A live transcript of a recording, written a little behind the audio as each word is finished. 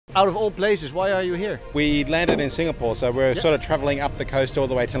Out of all places, why are you here? We landed in Singapore, so we're sort of travelling up the coast all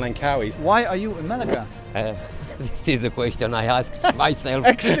the way to Langkawi. Why are you in Malacca? This is a question I asked myself.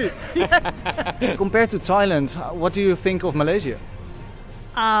 Actually, compared to Thailand, what do you think of Malaysia?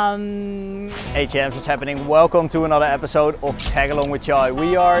 Hey champs, what's happening? Welcome to another episode of Tag Along with Chai.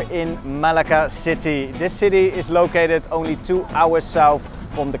 We are in Malacca city. This city is located only 2 hours south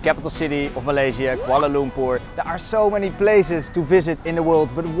from the capital city of Malaysia, Kuala Lumpur. There are so many places to visit in the world,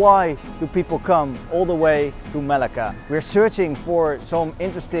 but why do people come all the way to Malacca? We're searching for some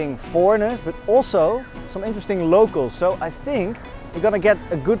interesting foreigners, but also some interesting locals. So I think we're gonna get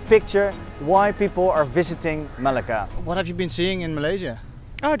a good picture why people are visiting Malacca. What have you been seeing in Malaysia?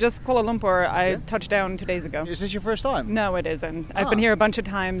 Oh, just Kuala Lumpur. I touched down 2 days ago. Is this your first time? No, it isn't. I've been here a bunch of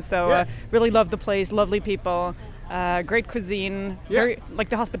times, so really love the place, lovely people, great cuisine. Very, like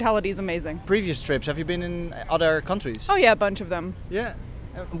the hospitality is amazing. Previous trips, have you been in other countries? Oh yeah, a bunch of them. Yeah.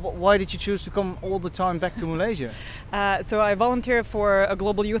 Why did you choose to come all the time back to Malaysia? So I volunteer for a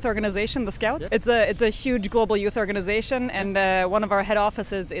global youth organization, the Scouts. It's a huge global youth organization, and one of our head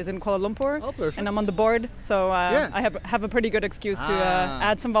offices is in Kuala Lumpur. Oh, perfect. And I'm on the board, so I have a pretty good excuse to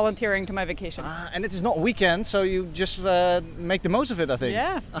add some volunteering to my vacation. And it is not weekend, so you just make the most of it, I think.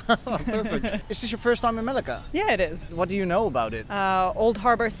 Yeah. Perfect. Is this your first time in Malacca? Yeah, it is. What do you know about it? Old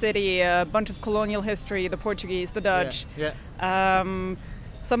Harbour City, a bunch of colonial history, the Portuguese, the Dutch.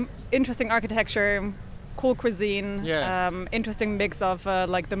 Some interesting architecture, cool cuisine, interesting mix of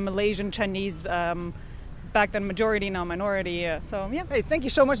like the Malaysian Chinese, back then majority, now minority. So yeah. Hey, thank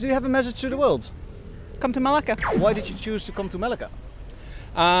you so much. Do you have a message to the world? Come to Malacca. Why did you choose to come to Malacca?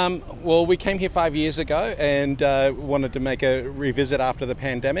 Well, we came here 5 years ago and wanted to make a revisit after the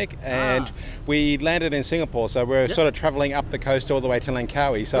pandemic, and we landed in Singapore, so we're sort of travelling up the coast all the way to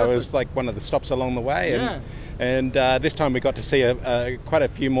Langkawi, so it was like one of the stops along the way. And this time we got to see quite a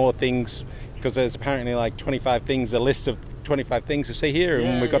few more things, because there's apparently like 25 things, a list of 25 things to see here,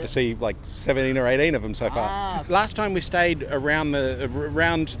 and we got to see like 17 or 18 of them so far. Last time we stayed around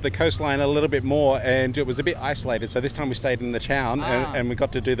the coastline a little bit more, and it was a bit isolated, so this time we stayed in the town, and we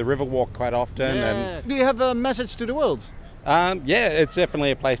got to do the river walk quite often. And do you have a message to the world? Yeah, it's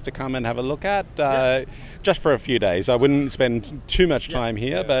definitely a place to come and have a look at, just for a few days. I wouldn't spend too much time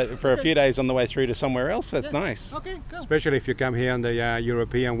here, but for a few days on the way through to somewhere else, that's nice. Okay, cool. Especially if you come here in the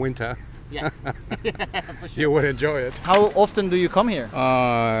European winter. Yeah. For sure. You would enjoy it. How often do you come here?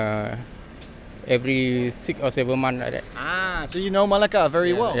 Every 6 or 7 months like that. So you know Malacca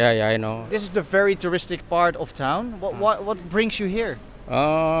very well. Yeah, I know. This is the very touristic part of town. What brings you here?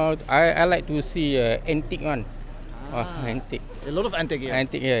 I like to see antique one. Antique. A lot of antique here.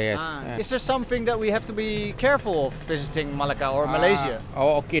 Antique, yes. Is there something that we have to be careful of visiting Malacca or Malaysia?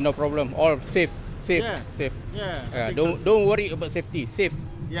 Oh, okay, no problem. All safe. Safe. Don't worry about safety. Safe.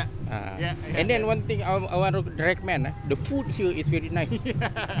 And then one thing I want to recommend, the food here is very nice.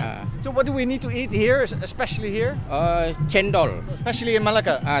 So what do we need to eat here, especially here? Chendol. Especially in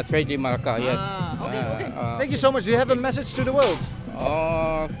Malacca? Especially in Malacca, yes. Okay. Thank you so much. Do you have a message to the world?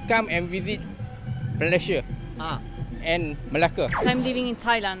 Come and visit Malaysia and Malacca. I'm living in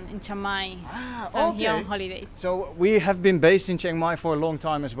Thailand, in Chiang Mai. So I'm here on holidays. So we have been based in Chiang Mai for a long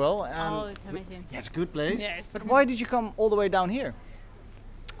time as well. Oh, it's amazing. Yeah, it's a good place. Yes. But why did you come all the way down here?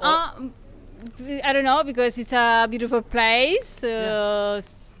 I don't know, because it's a beautiful place,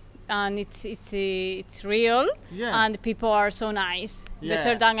 and it's real, and the people are so nice.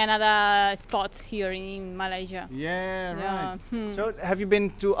 Better than another spots here in Malaysia. So have you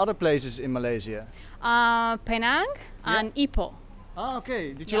been to other places in Malaysia? Penang and Ipoh.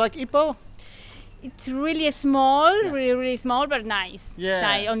 Okay. Did you like Ipoh? It's really small, really small, but nice. It's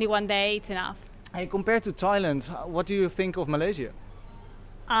nice. Only 1 day, it's enough. Hey, compared to Thailand, what do you think of Malaysia?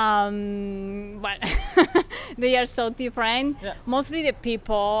 Well, they are so different. Mostly the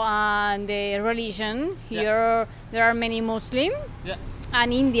people and the religion. Here there are many Muslim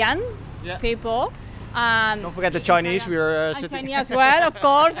and Indian people. Don't forget the Chinese. We are sitting. Chinese as well, of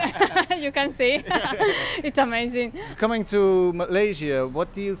course. You can see. It's amazing. Coming to Malaysia,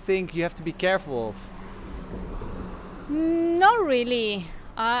 what do you think you have to be careful of? Not really.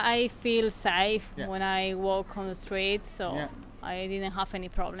 I feel safe when I walk on the street, so I didn't have any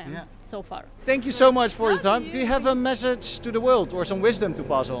problem so far. Thank you so much for your time. Do you have a message to the world or some wisdom to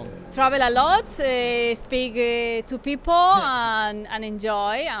pass on? Travel a lot, speak to people and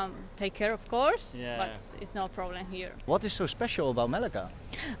enjoy. Take care, of course, but it's no problem here. What is so special about Malacca?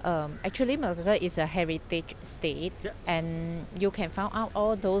 Actually, Malacca is a heritage state, and you can find out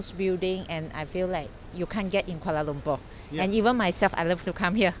all those buildings, and I feel like you can't get in Kuala Lumpur. And even myself, I love to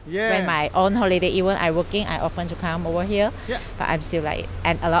come here. When my own holiday, even I working, I often to come over here. But I'm still like,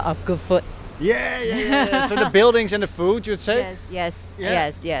 and a lot of good food. So the buildings and the food, you'd say? Yes.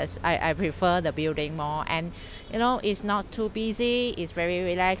 I prefer the building more, and you know, it's not too busy. It's very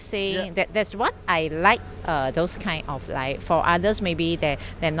relaxing. That's what I like. Those kind of like, for others maybe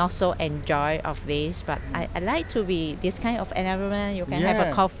they're not so enjoy of this, but I like to be this kind of environment. You can have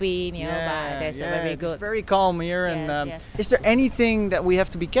a coffee nearby. That's very good. It's very calm here. And is there anything that we have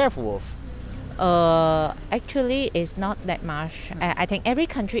to be careful of? Actually, it's not that much. I think every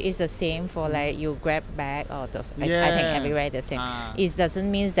country is the same for like you grab bag or those. I think everywhere the same. It doesn't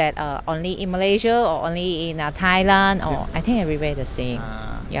mean that only in Malaysia or only in Thailand, or I think everywhere the same.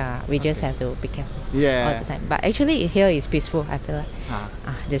 We just have to be careful all the time. But actually here is peaceful, I feel like.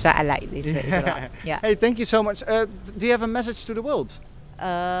 That's why I like this place a lot. Hey, thank you so much. Do you have a message to the world?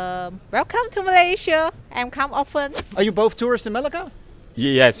 Welcome to Malaysia and come often. Are you both tourists in Malacca?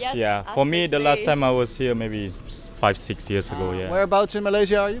 Yes. For me, the last time I was here maybe 5-6 years ago. Whereabouts in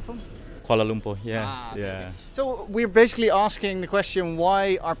Malaysia are you from? Kuala Lumpur. So we're basically asking the question: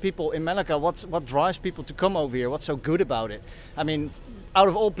 why are people in Malacca? What drives people to come over here? What's so good about it? I mean, out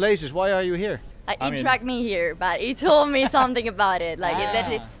of all places, why are you here? It dragged me here, but he told me something about it, like that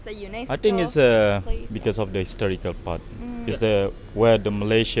it's a UNESCO. I think it's because of the historical part. It's where the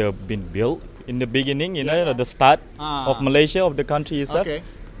Malaysia been built. In the beginning, you know, the start of Malaysia, of the country itself.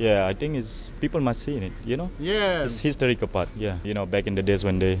 I think people must see it, you know. It's historical part. You know, back in the days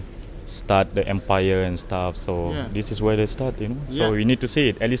when they start the empire and stuff. So this is where they start, you know. So we need to see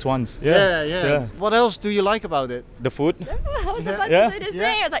it at least once. What else do you like about it? The food. I was about to say the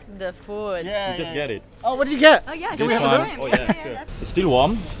same. I was like, the food. You just get it. Oh, what did you get? Oh yeah, this one. Oh yeah. It's still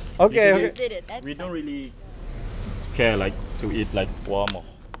warm. Okay. We don't really care like to eat like warm or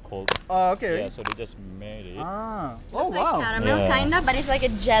cold. Okay. So they just made it. Looks like caramel kinda, but it's like a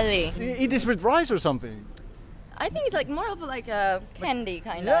jelly. Do you eat this with rice or something? I think it's like more of like a candy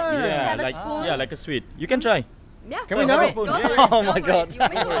kinda. You just have a spoon. Yeah, like a sweet. You can try. Yeah. Can we know? Oh my God. You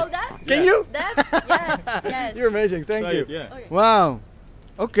want me to hold that? Can you? Yes. You're amazing. Thank you. Okay. Wow.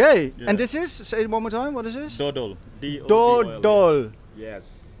 Okay. And this is? Say it one more time. What is this? Dodol. Dodol.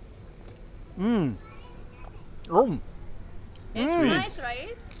 Yes. It's nice,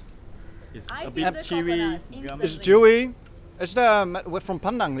 right? It's a bit chewy. It's chewy. It's from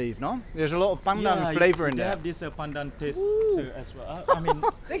pandan leaf, no? There's a lot of pandan flavor in there. They have this pandan taste too as well. I mean,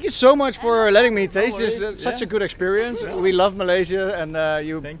 thank you so much for letting me taste this. It's such a good experience. We love Malaysia, and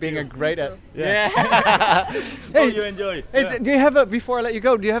you being a great. Hey, you enjoy. Hey, do you have before I let you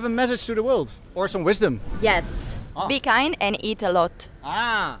go? Do you have a message to the world or some wisdom? Yes. Be kind and eat a lot.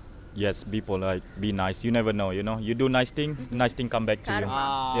 Yes, people be nice. You never know, you know. You do nice thing come back to you.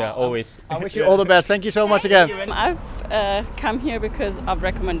 Always. I wish you all the best. Thank you so much again. I've come here because of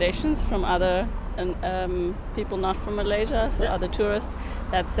recommendations from other people not from Malaysia, so other tourists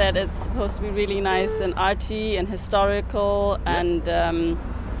that said it's supposed to be really nice and arty and historical and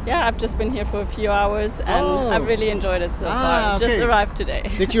I've just been here for a few hours and I've really enjoyed it so far. Just arrived today.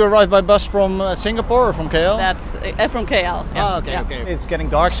 Did you arrive by bus from Singapore or from KL? That's from KL. Okay. It's getting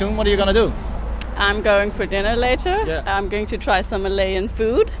dark soon. What are you going to do? I'm going for dinner later. I'm going to try some Malayan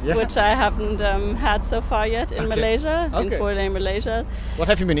food, which I haven't had so far yet in Malaysia, in 4-day Malaysia. What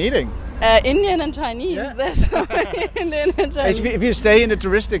have you been eating? Indian and Chinese. There's so many Indian and Chinese. If you stay in the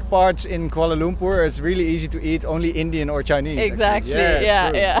touristic parts in Kuala Lumpur, it's really easy to eat only Indian or Chinese. Exactly.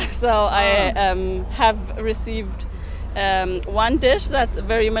 So I have received one dish that's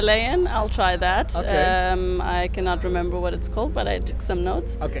very Malayan. I'll try that. I cannot remember what it's called, but I took some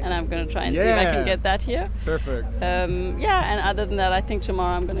notes, and I'm going to try and see if I can get that here. Perfect. And other than that, I think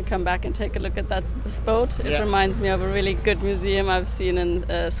tomorrow I'm going to come back and take a look at this boat. It reminds me of a really good museum I've seen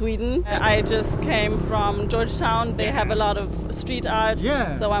in Sweden. I just came from Georgetown. They have a lot of street art,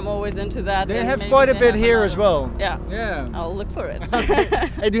 so I'm always into that. They have quite a bit here as well. I'll look for it.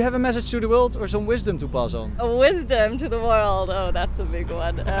 Hey, do you have a message to the world or some wisdom to pass on? A wisdom to the world. Oh, that's a big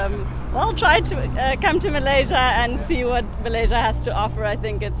one. Well, try to come to Malaysia and see what Malaysia has to offer. I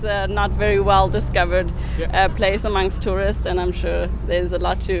think it's a not very well discovered place amongst tourists, and I'm sure there's a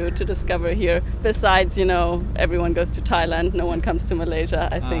lot to discover here. Besides, you know, everyone goes to Thailand, no one comes to Malaysia.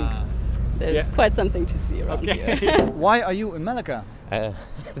 I think there's quite something to see around here. Why are you in Malacca?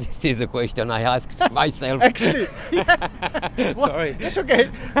 This is a question I asked myself. Actually, sorry. It's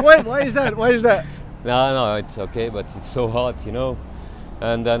okay. Why is that? Why is that? No, it's okay, but it's so hot, you know,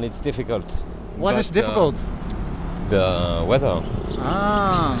 and then it's difficult. What is difficult? The weather.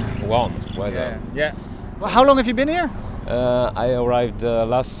 Warm weather. Yeah. Well, how long have you been here? I arrived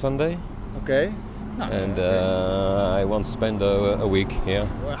last Sunday. Okay. and I want to spend a week here.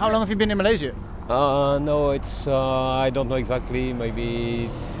 Well, how long have you been in Malaysia? No, it's I don't know exactly. Maybe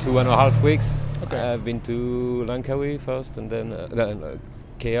 2.5 weeks. Okay. I've been to Langkawi first, and then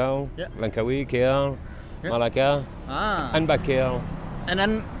KL, Langkawi, KL, Malacca, and back KL. And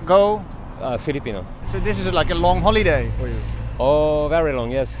then go? Filipino. So this is like a long holiday for you? Oh, very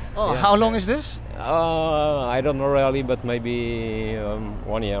long, yes. Oh, how long is this? I don't know really, but maybe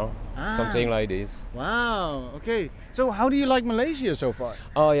 1 year, something like this. Wow, okay. So how do you like Malaysia so far?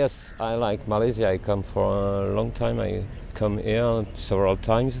 Oh yes, I like Malaysia. I come for a long time. I come here several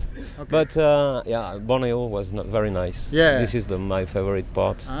times. Okay. But yeah, Borneo was not very nice. Yeah. This is my favorite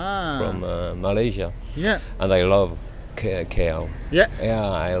part from Malaysia. Yeah. And I love KL. Yeah. Yeah,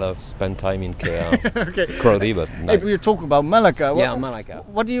 I love spend time in KL. Okay. Crowdy, but hey, we were talking about Malacca. Yeah, Malacca.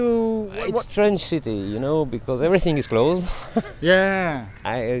 What do you? It's strange city, you know, because everything is closed. Yeah.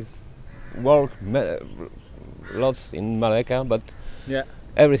 I work lots in Malacca, but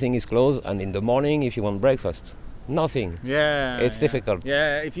everything is closed. And in the morning, if you want breakfast, nothing. Yeah. It's difficult.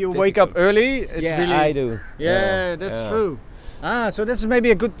 Yeah. If you wake up early, it's really. I do. Yeah, that's true. So that's maybe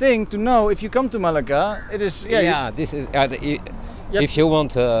a good thing to know if you come to Malacca. It is. Yeah. This is. If you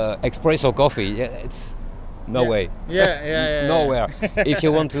want espresso coffee, it's no way. Yeah. Nowhere. If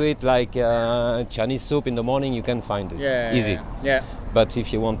you want to eat like Chinese soup in the morning, you can find it. Yeah. Easy. Yeah. But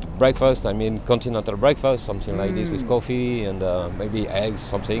if you want breakfast, I mean continental breakfast, something like this with coffee and maybe eggs,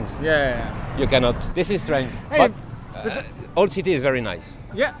 something. Yeah. You cannot. This is strange. Hey, but old city is very nice.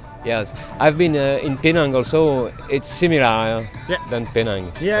 Yeah. Yes, I've been in Penang also. It's similar than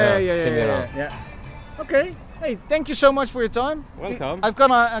Penang. Yeah. Okay. Hey, thank you so much for your time. Welcome. I'm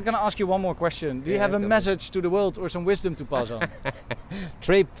gonna ask you one more question. Do you have a message to the world or some wisdom to pass on?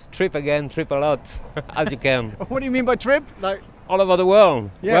 Trip again, trip a lot, as you can. What do you mean by trip? Like all over the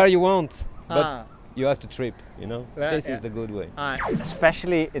world, where you want, but you have to trip. You know, this is the good way.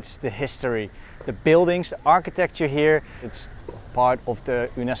 Especially, it's the history, the buildings, the architecture here. It's part of the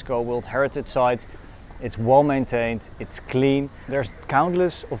UNESCO World Heritage Site. It's well maintained, it's clean. There's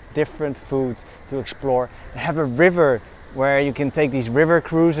countless of different foods to explore. They have a river where you can take these river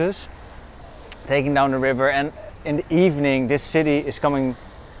cruises, taking down the river, and in the evening this city is coming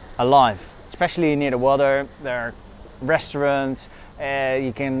alive. Especially near the water, there are restaurants,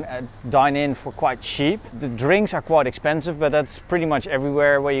 you can dine in for quite cheap. The drinks are quite expensive, but that's pretty much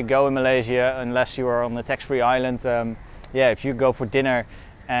everywhere where you go in Malaysia, unless you are on the tax-free island. Yeah, if you go for dinner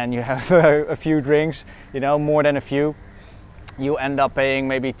and you have a few drinks, you know, more than a few, you end up paying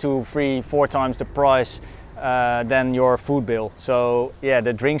maybe 2, 3, 4 times the price than your food bill. So yeah,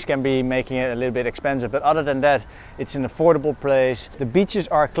 the drinks can be making it a little bit expensive, but other than that, it's an affordable place. The beaches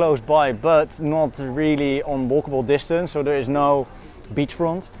are close by, but not really on walkable distance, so there is no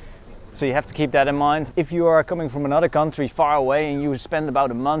beachfront. So you have to keep that in mind. If you are coming from another country far away and you spend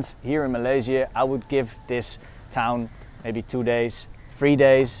about a month here in Malaysia, I would give this town maybe 2 days, 3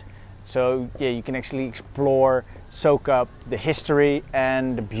 days. So yeah, you can actually explore, soak up the history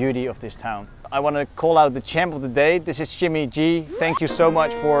and the beauty of this town. I want to call out the champ of the day. This is Shimmy G. Thank you so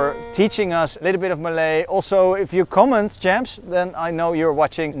much for teaching us a little bit of Malay. Also, if you comment, champs, then I know you're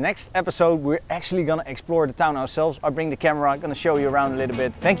watching. Next episode, we're actually gonna explore the town ourselves. I'll bring the camera, gonna show you around a little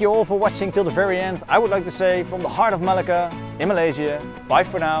bit. Thank you all for watching till the very end. I would like to say from the heart of Malacca in Malaysia, bye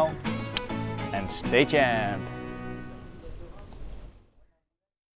for now and stay champ.